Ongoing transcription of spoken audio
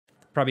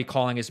Probably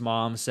calling his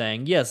mom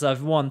saying, yes,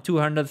 I've won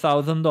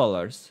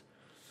 $200,000.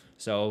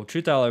 So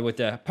Trueteller with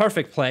the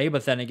perfect play,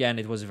 but then again,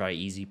 it was a very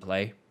easy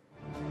play.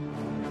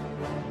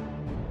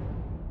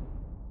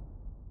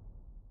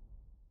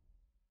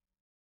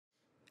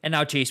 And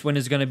now Chase Win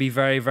is going to be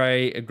very,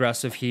 very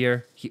aggressive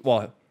here.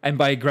 Well, and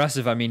by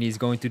aggressive, I mean he's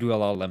going to do a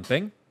lot of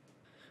limping.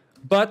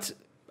 But,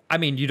 I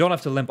mean, you don't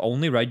have to limp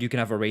only, right? You can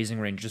have a raising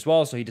range as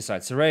well, so he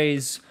decides to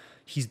raise.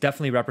 He's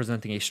definitely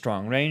representing a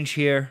strong range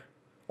here,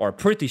 or a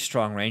pretty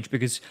strong range,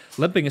 because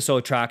limping is so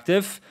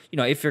attractive. You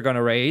know, if you're going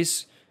to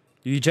raise,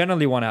 you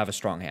generally want to have a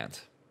strong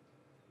hand.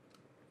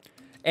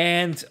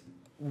 And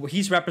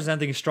he's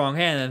representing a strong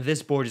hand, and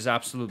this board just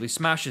absolutely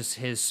smashes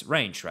his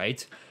range,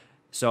 right?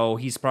 So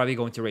he's probably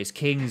going to raise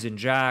kings and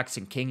jacks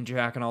and king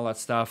jack and all that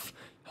stuff.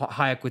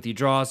 High equity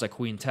draws like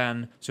queen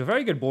 10. So a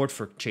very good board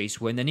for Chase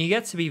Win, and he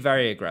gets to be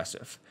very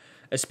aggressive.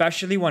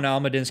 Especially when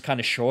Almadin's kind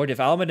of short. If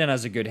Almadin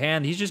has a good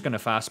hand, he's just going to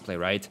fast play,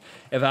 right?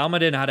 If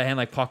Almadin had a hand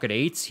like pocket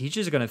 8s, he's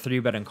just going to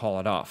 3-bet and call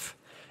it off.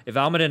 If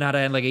Almadin had a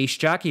hand like ace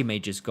jack, he may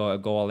just go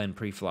all in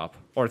pre-flop.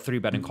 Or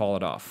 3-bet and call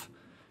it off.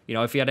 You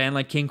know, if he had a hand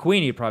like king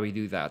queen, he'd probably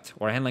do that.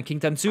 Or a hand like king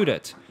 10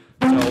 suited.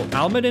 So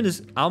Almadin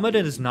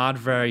is not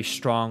very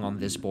strong on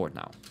this board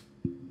now.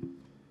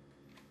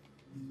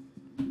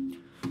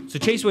 So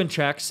Chase Win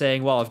checks,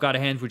 saying, well, I've got a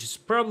hand which is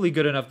probably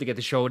good enough to get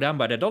the showdown,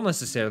 but I don't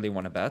necessarily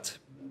want to bet.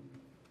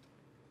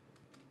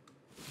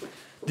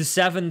 The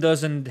 7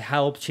 doesn't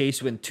help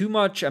Chase Win too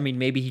much. I mean,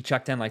 maybe he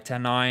checked in like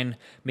 10-9.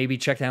 Maybe he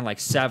checked in like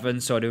 7,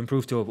 so to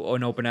improve to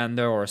an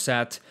open-ender or a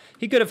set.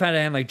 He could have had a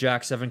hand like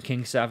jack 7,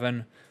 king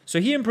 7.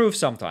 So he improves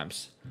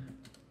sometimes,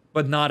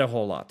 but not a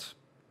whole lot.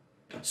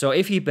 So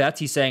if he bets,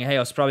 he's saying, hey, I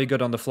was probably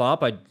good on the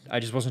flop. I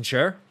just wasn't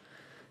sure.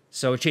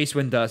 So Chase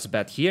Win does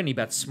bet here, and he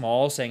bets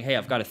small, saying, hey,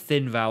 I've got a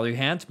thin value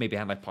hand. Maybe a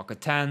hand like pocket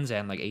 10s,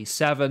 and like ace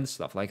 7,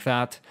 stuff like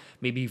that.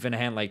 Maybe even a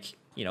hand like,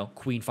 you know,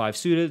 queen 5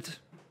 suited.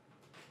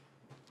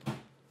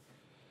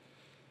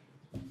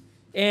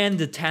 And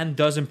the 10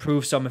 does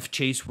improve some of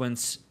Chase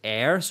Win's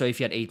air. So if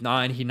he had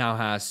 8-9, he now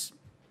has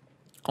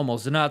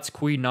almost the nuts,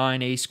 queen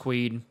 9, ace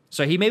queen.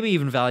 So he maybe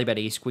even value bet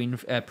ace queen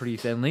pretty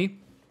thinly.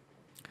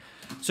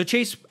 So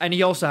Chase, and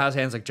he also has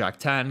hands like jack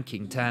 10,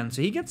 king 10.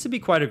 So he gets to be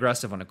quite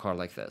aggressive on a card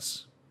like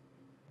this.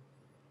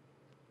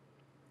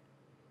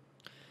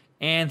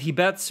 And he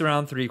bets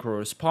around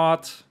 3/4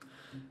 pot.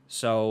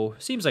 So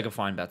seems like a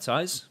fine bet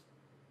size.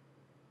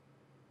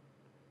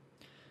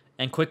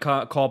 And quick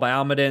call by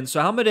Almadin.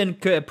 So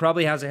Almadin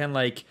probably has a hand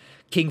like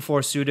king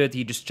 4 suited.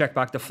 He just checked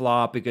back the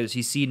flop because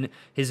he's seen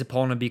his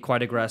opponent be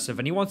quite aggressive.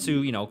 And he wants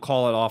to, you know,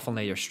 call it off on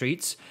later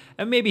streets.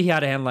 And maybe he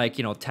had a hand like,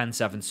 you know,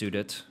 10-7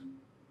 suited.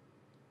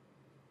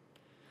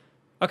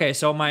 Okay,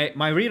 so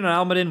my read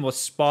on Almadin was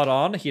spot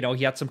on. You know,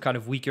 he had some kind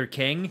of weaker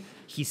king.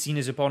 He's seen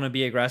his opponent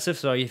be aggressive,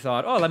 so he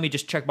thought, oh, let me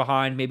just check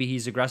behind. Maybe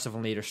he's aggressive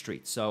on later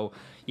streets. So,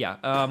 yeah,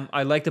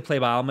 I like the play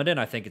by Almadin.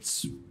 I think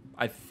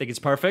it's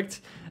perfect.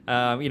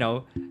 You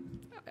know,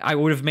 I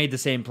would have made the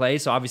same play,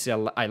 so obviously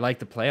I like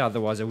the play,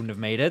 otherwise I wouldn't have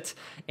made it.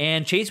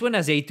 And Chase Win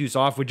has 8 deuce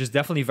off, which is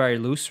definitely very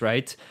loose,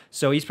 right?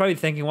 So he's probably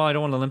thinking, well, I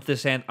don't want to limp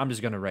this hand, I'm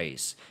just going to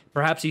raise.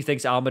 Perhaps he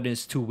thinks Almadin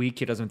is too weak,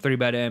 he doesn't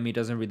 3-bet him, he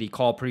doesn't really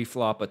call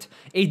pre-flop, but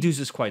 8 deuce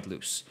is quite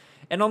loose.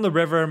 And on the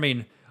river, I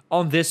mean,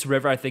 on this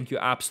river, I think you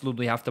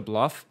absolutely have to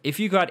bluff. If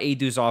you got 8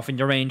 deuce off in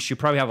your range, you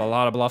probably have a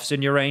lot of bluffs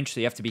in your range,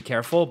 so you have to be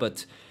careful,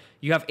 but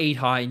you have 8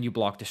 high and you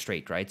block the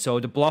straight, right? So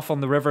the bluff on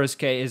the river is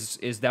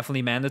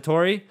definitely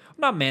mandatory.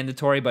 Not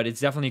mandatory, but it's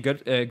definitely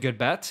a good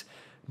bet.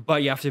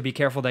 But you have to be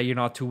careful that you're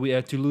not too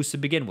loose to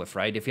begin with,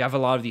 right? If you have a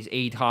lot of these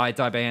 8 high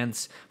type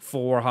hands,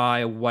 4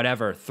 high,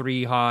 whatever,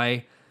 3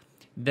 high,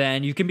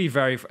 then you can be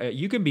very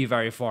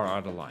far out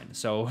of the line.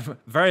 So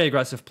very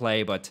aggressive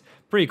play, but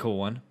pretty cool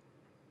one.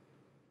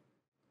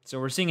 So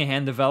we're seeing a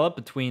hand develop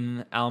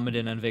between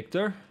Almadin and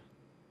Wiktor.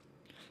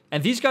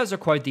 And these guys are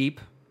quite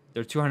deep.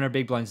 They're 200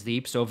 big blinds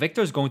deep, so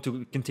Wiktor's going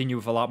to continue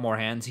with a lot more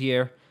hands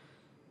here.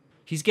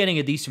 He's getting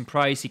a decent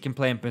price. He can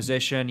play in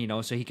position, you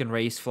know, so he can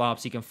raise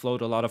flops. He can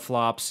float a lot of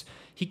flops.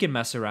 He can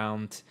mess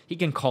around. He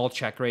can call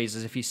check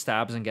raises if he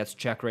stabs and gets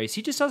check raised.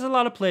 He just has a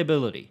lot of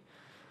playability.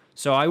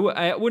 So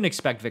I wouldn't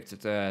expect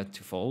Wiktor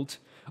to fold.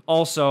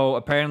 Also,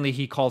 apparently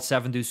he called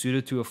 7 deuce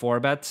suited to a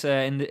 4-bet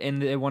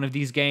in one of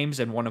these games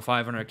and won a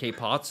 500k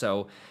pot.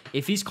 So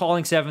if he's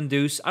calling 7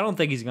 deuce, I don't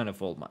think he's going to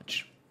fold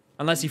much.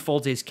 Unless he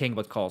folds ace king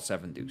but calls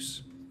 7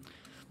 deuce.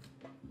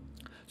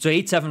 So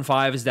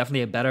 8-7-5 is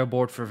definitely a better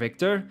board for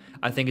Wiktor.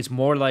 I think it's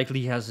more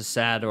likely he has a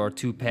set or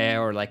 2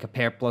 pair or like a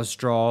pair plus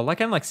draw, like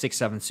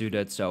 6-7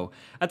 suited. So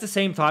at the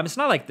same time, it's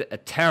not like a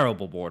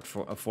terrible board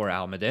for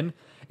Almadin.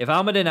 If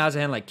Almadin has a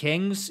hand like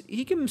kings,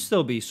 he can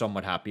still be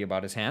somewhat happy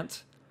about his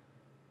hand.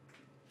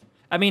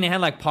 I mean, a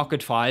hand like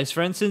pocket 5s,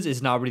 for instance,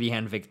 is not really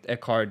a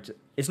card.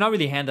 It's not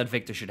really a hand that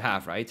Wiktor should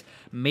have, right?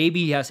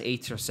 Maybe he has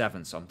 8s or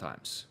 7s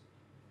sometimes.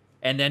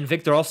 And then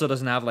Wiktor also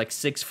doesn't have like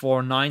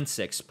 6-4,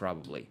 9-6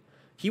 probably.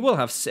 He will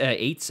have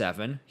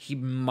 8-7. He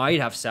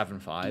might have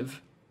 7-5.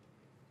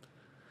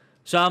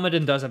 So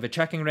Almadin does have a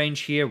checking range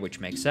here, which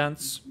makes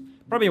sense.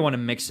 Probably want to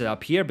mix it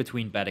up here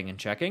between betting and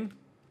checking.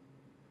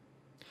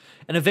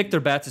 And a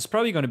Wiktor bet is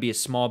probably going to be a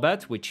small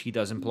bet, which he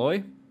does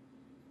employ.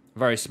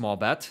 Very small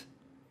bet.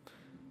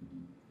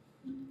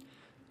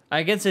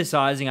 Against his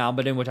sizing,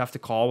 Almudin would have to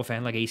call with a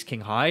hand like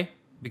ace-king high,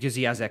 because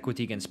he has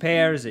equity against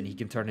pairs, and he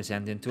can turn his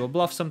hand into a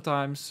bluff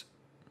sometimes.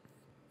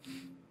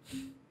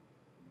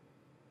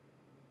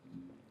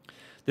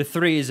 The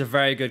 3 is a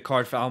very good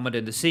card for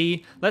Almudin to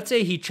see. Let's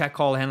say he check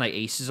call a hand like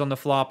aces on the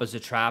flop as a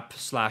trap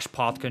 /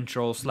 pot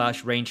control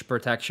 / range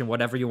protection,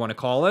 whatever you want to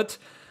call it.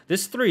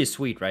 This 3 is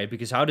sweet, right?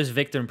 Because how does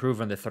Wiktor improve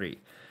on the 3?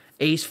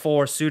 Ace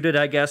 4 suited,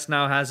 I guess,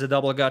 now has a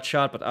double gut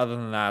shot, but other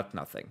than that,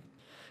 nothing.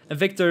 And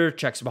Wiktor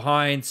checks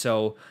behind,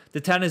 so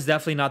the 10 is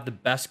definitely not the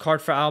best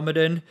card for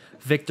Almudin.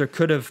 Wiktor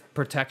could have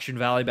protection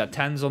value bet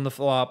 10s on the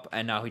flop,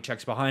 and now he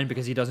checks behind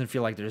because he doesn't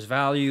feel like there's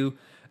value.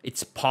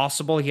 It's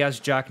possible he has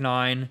Jack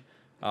 9.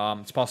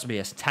 It's possible he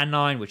has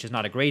 10-9, which is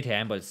not a great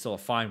hand, but it's still a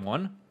fine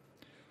one.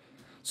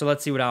 So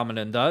let's see what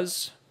Almudin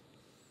does.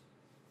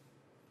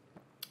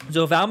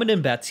 So if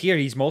Almudin bets here,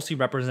 he's mostly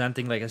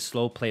representing like a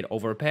slow played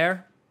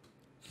overpair.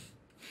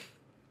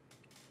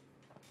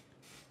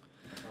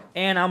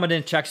 And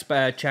Almudin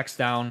checks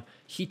down.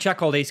 He check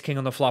called ace-king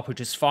on the flop,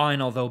 which is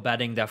fine, although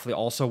betting definitely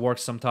also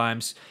works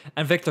sometimes.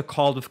 And Wiktor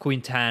called with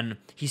queen 10.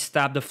 He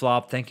stabbed the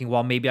flop, thinking,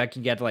 well, maybe I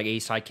can get like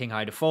ace-high,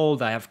 king-high to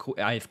fold. I have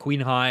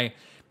queen-high.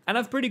 And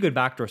I have pretty good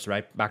backdoors,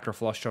 right? Backdoor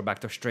flush draw,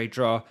 backdoor straight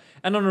draw.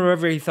 And on the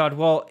river, he thought,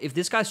 well, if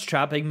this guy's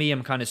trapping me,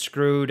 I'm kind of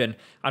screwed. And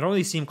I don't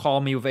really see him call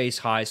me with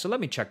ace-high, so let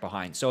me check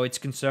behind. So it's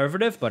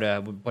conservative, but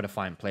a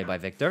fine play by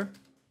Wiktor.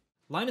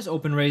 Linus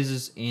open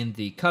raises in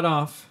the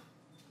cutoff.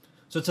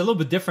 So it's a little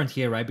bit different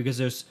here, right? Because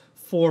there's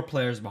 4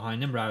 players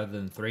behind him rather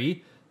than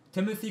 3.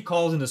 Timofei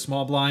calls in the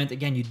small blind.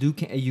 Again,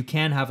 you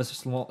can have a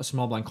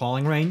small blind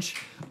calling range.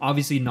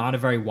 Obviously not a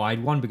very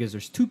wide one because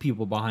there's 2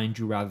 people behind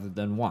you rather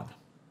than 1.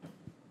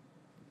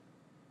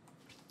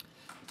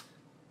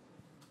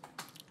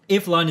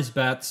 If Linus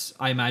bets,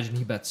 I imagine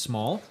he bets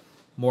small.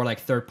 More like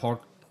third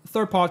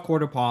pot,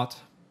 quarter pot.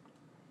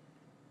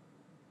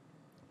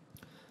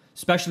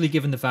 Especially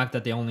given the fact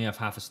that they only have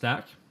half a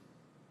stack.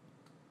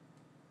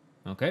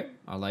 Okay,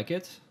 I like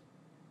it.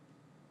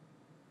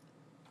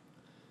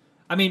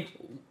 I mean,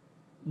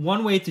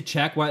 one way to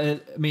check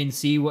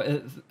see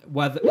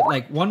whether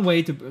like one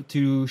way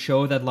to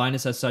show that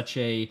Linus has such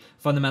a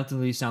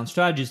fundamentally sound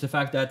strategy is the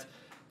fact that,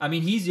 I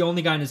mean, he's the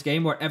only guy in this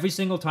game where every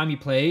single time he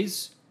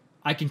plays,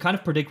 I can kind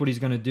of predict what he's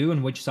going to do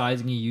and which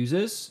sizing he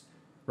uses,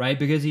 right?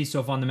 Because he's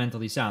so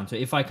fundamentally sound. So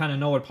if I kind of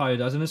know what Pio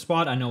does in a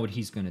spot, I know what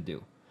he's going to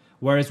do.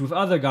 Whereas with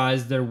other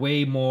guys, they're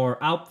way more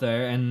out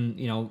there and,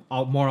 you know,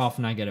 more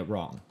often I get it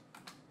wrong.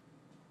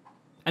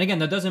 And again,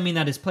 that doesn't mean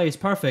that his play is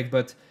perfect,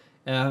 but,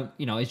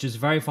 you know, it's just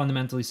very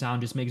fundamentally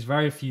sound, just makes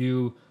very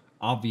few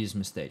obvious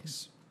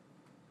mistakes.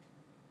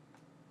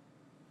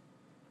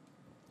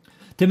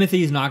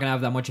 Timofei is not going to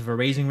have that much of a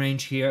raising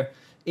range here.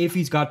 If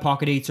he's got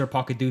pocket 8s or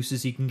pocket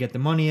deuces, he can get the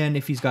money in.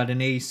 If he's got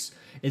an ace,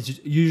 it's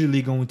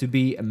usually going to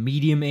be a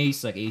medium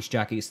ace, like ace,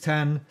 jack, ace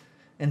 10.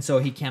 And so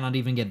he cannot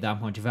even get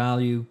that much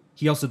value.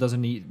 He also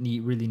doesn't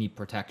really need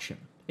protection.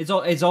 It's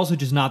also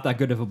just not that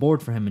good of a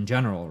board for him in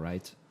general,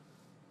 right?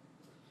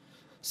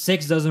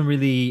 6 doesn't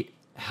really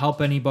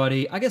help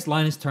anybody. I guess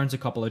Linus turns a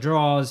couple of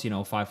draws, you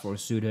know, 5-4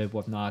 suited,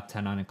 whatnot,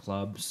 10-9 of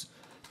clubs.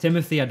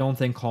 Timofei, I don't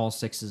think calls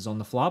 6s on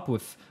the flop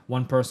with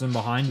 1 person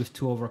behind with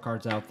 2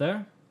 overcards out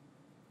there.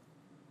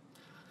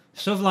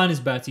 So if Linus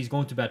bets, he's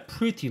going to bet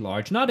pretty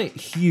large. Not a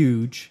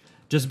huge,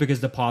 just because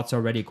the pot's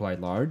already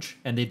quite large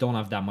and they don't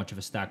have that much of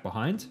a stack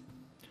behind.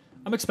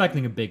 I'm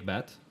expecting a big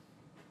bet.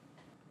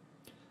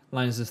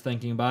 Linus is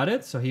thinking about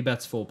it, so he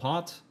bets full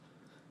pot.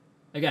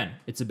 Again,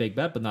 it's a big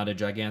bet, but not a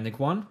gigantic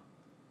one.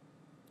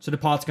 So the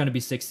pot's going to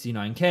be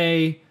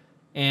 69k,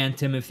 and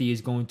Timofei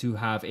is going to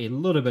have a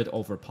little bit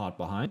over pot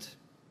behind.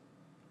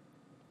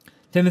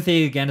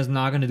 Timofei, again, is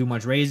not going to do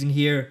much raising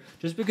here,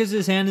 just because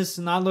his hand is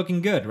not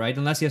looking good, right?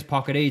 Unless he has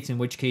pocket 8s, in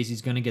which case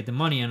he's going to get the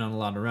money in on a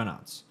lot of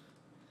runouts.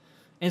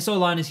 And so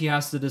Linus, he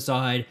has to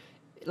decide,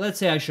 let's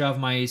say I shove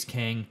my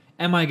ace-king,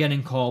 am I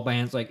getting called by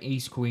hands like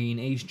ace-queen,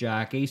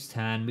 ace-jack,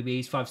 ace-10, maybe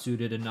ace-5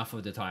 suited enough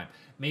of the time?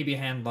 Maybe a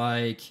hand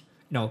like, you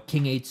know,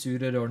 king 8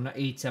 suited or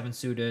 8-7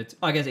 suited.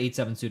 I guess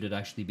 8-7 suited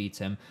actually beats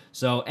him.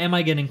 So am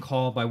I getting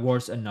called by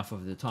worse enough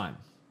of the time?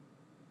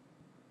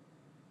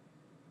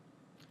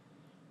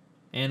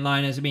 And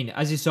Linus, I mean,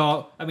 as you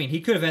saw, I mean,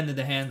 he could have ended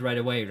the hand right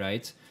away,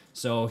 right?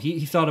 So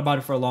he thought about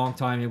it for a long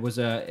time. It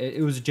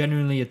was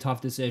genuinely a tough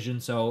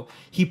decision. So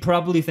he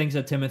probably thinks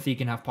that Timofei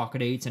can have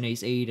pocket 8s and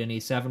ace 8 and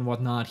ace 7,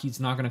 whatnot. He's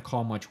not going to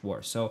call much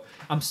worse. So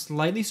I'm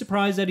slightly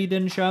surprised that he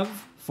didn't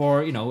shove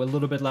for, you know, a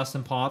little bit less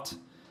than pot.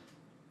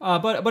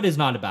 But it's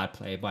not a bad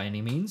play by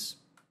any means.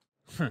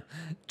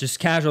 Just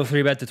casual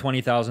 3-bet to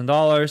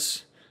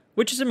 $20,000,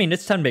 which is, I mean,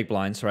 it's 10 big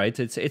blinds, right?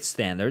 It's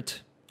standard.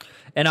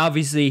 And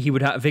obviously,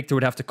 Wiktor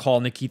would have to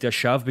call Nikita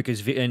shove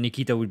because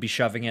Nikita would be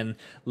shoving in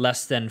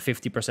less than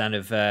 50%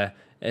 of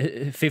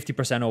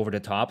 50% over the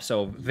top.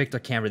 So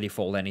Wiktor can't really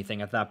fold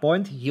anything at that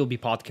point. He'll be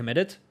pot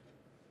committed.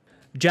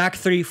 Jack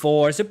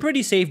 3-4 is a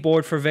pretty safe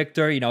board for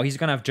Wiktor. You know, he's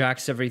gonna have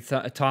jacks every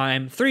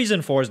time. 3s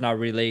and 4s not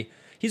really.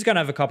 he's going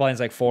to have a couple hands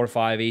like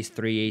 4-5,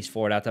 ace-3,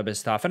 ace-4, that type of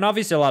stuff. And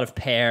obviously a lot of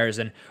pairs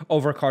and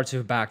overcards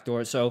with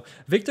backdoor. So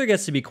Wiktor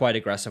gets to be quite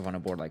aggressive on a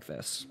board like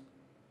this.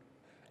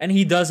 And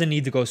he doesn't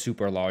need to go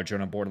super large on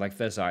a board like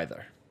this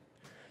either.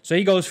 So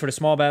he goes for the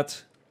small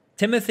bet.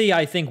 Timofei,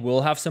 I think,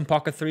 will have some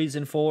pocket 3s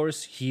and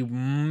 4s. He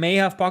may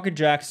have pocket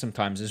jacks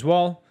sometimes as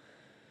well.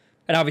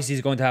 And obviously,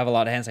 he's going to have a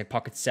lot of hands like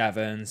pocket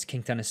 7s,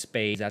 king 10 of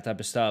spades, that type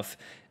of stuff.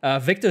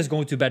 Wiktor is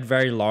going to bet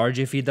very large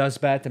if he does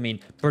bet. I mean,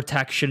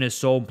 protection is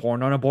so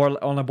important on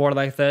a board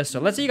like this.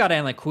 So let's say you got a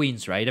hand like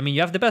queens, right? I mean,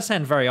 you have the best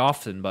hand very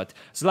often, but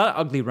it's a lot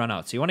of ugly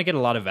runouts. So you want to get a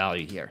lot of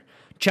value here.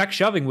 Check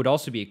shoving would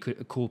also be a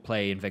cool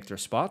play in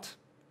Wiktor's spot.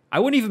 I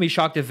wouldn't even be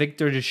shocked if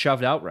Wiktor just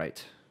shoved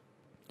outright.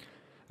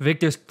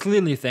 Wiktor's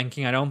clearly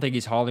thinking, I don't think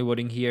he's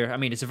Hollywooding here. I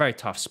mean, it's a very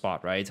tough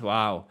spot, right?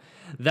 Wow.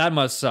 That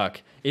must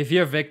suck. If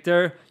you're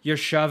Wiktor, you're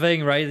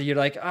shoving, right? You're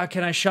like,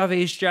 can I shove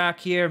ace-jack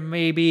here?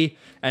 Maybe.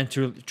 And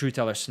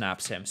Trueteller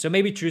snaps him. So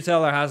maybe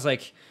Trueteller has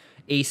like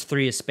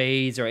ace-3 of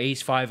spades or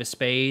ace-5 of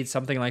spades,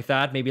 something like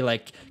that. Maybe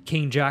like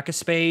king-jack of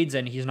spades,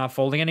 and he's not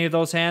folding any of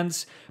those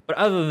hands. But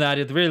other than that,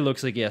 it really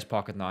looks like he has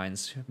pocket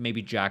 9s.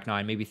 Maybe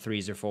jack-9, maybe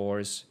 3s or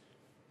 4s.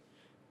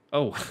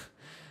 Oh,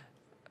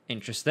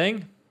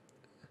 interesting.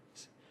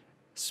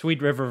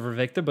 Sweet river for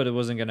Wiktor, but it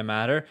wasn't going to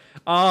matter.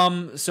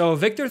 So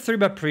Wiktor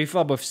 3-bet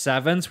preflop with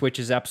 7s, which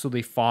is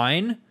absolutely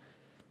fine.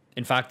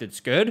 In fact, it's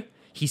good.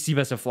 He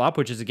c-bets a flop,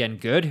 which is again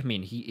good. I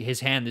mean, his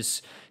hand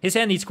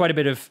needs quite a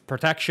bit of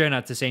protection.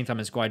 At the same time,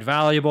 it's quite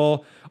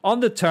valuable. On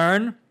the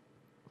turn,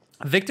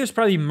 Wiktor's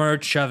probably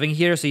merged shoving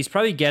here, so he's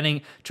probably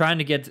trying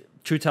to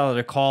get Trueteller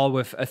to call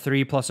with a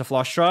 3 plus a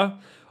flush draw.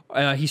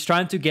 He's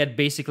trying to get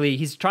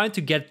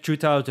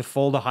Trueteller to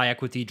fold a high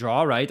equity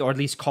draw, right? Or at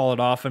least call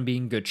it off and be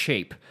in good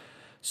shape.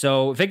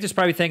 So Wiktor's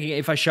probably thinking,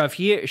 if I shove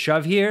here,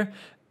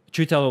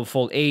 Trueteller will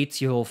fold 8s,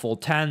 he'll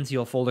fold 10s,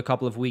 he'll fold a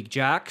couple of weak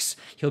jacks,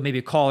 he'll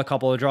maybe call a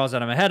couple of draws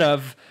that I'm ahead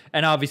of,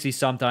 and obviously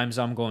sometimes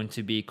I'm going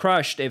to be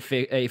crushed if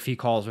he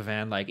calls with a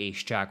hand like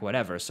ace-jack,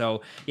 whatever.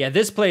 So yeah,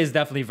 this play is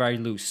definitely very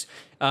loose.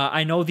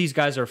 I know these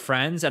guys are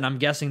friends, and I'm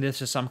guessing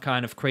this is some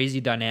kind of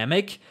crazy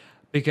dynamic,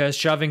 because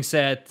shoving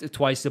set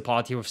twice the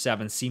pot here with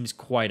 7 seems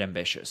quite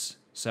ambitious.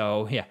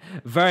 So yeah,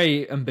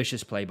 very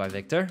ambitious play by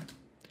Wiktor.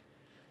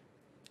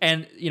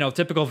 And, you know,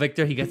 typical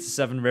Wiktor, he gets a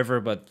 7 river,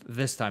 but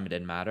this time it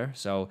didn't matter.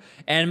 So,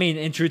 and I mean,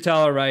 in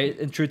Trueteller, right,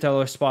 in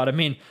Trueteller's spot, I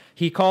mean,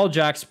 he called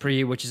jacks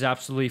pre, which is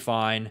absolutely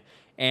fine.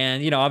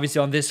 And, you know, obviously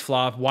on this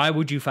flop, why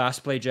would you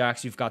fast play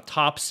jacks? You've got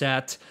top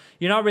set.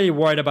 You're not really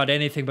worried about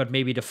anything but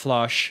maybe the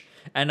flush.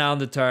 And now on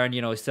the turn,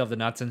 you know, you still have the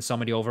nuts and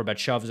somebody overbet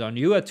shoves on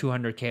you at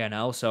 200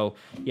 KNL. So,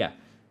 yeah,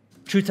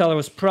 Trueteller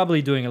was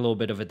probably doing a little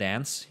bit of a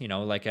dance, you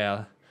know, like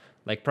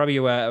probably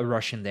a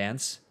Russian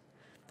dance.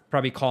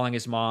 Probably calling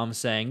his mom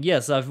saying,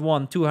 yes, I've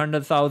won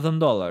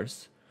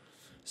 $200,000.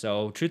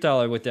 So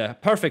Trueteller with the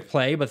perfect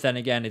play, but then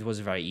again, it was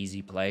a very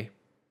easy play.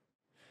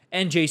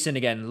 And Jason,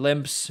 again,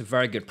 limps.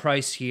 Very good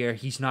price here.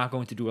 He's not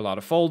going to do a lot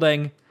of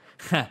folding.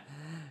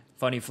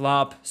 Funny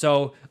flop.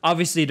 So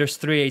obviously there's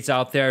 3 8s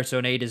out there, so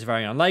an 8 is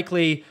very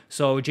unlikely.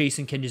 So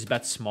Jason can just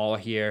bet small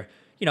here.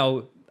 You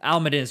know,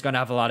 Almaden is going to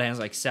have a lot of hands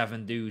like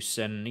 7 deuce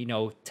and, you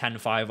know,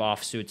 10-5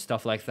 offsuit,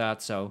 stuff like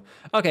that. So,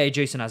 okay,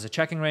 Jason has a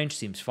checking range.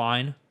 Seems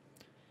fine.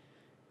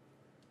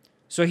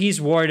 So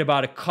he's worried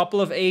about a couple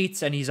of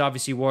 8s, and he's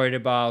obviously worried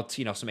about,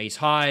 you know, some ace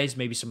highs,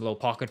 maybe some low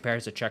pocket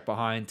pairs to check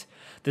behind.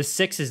 The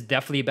 6 is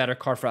definitely a better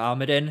card for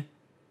Almaden.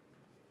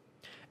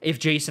 If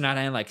Jason had a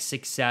hand like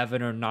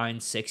 6-7 or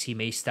 9-6, he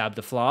may stab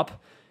the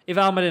flop. If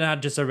Almaden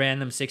had just a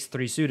random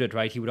 6-3 suited,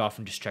 right, he would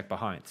often just check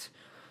behind.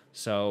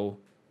 So,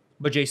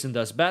 but Jason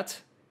does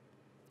bet.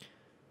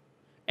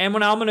 And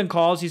when Almaden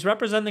calls, he's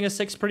representing a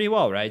 6 pretty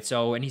well, right?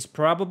 So, and he's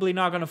probably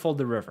not going to fold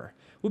the river.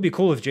 Would be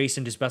cool if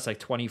Jason just bets like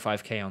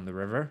 25k on the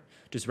river,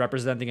 just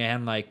representing a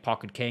hand like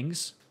pocket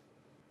kings.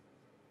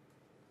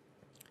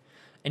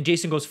 And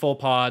Jason goes full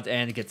pot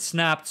and gets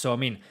snapped. So, I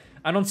mean,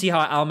 I don't see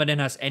how Almaden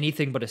has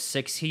anything but a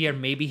 6 here.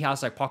 Maybe he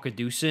has like pocket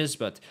deuces,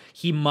 but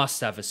he must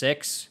have a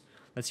 6.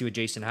 Let's see what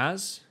Jason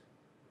has.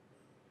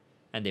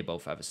 And they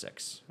both have a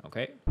 6.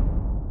 Okay.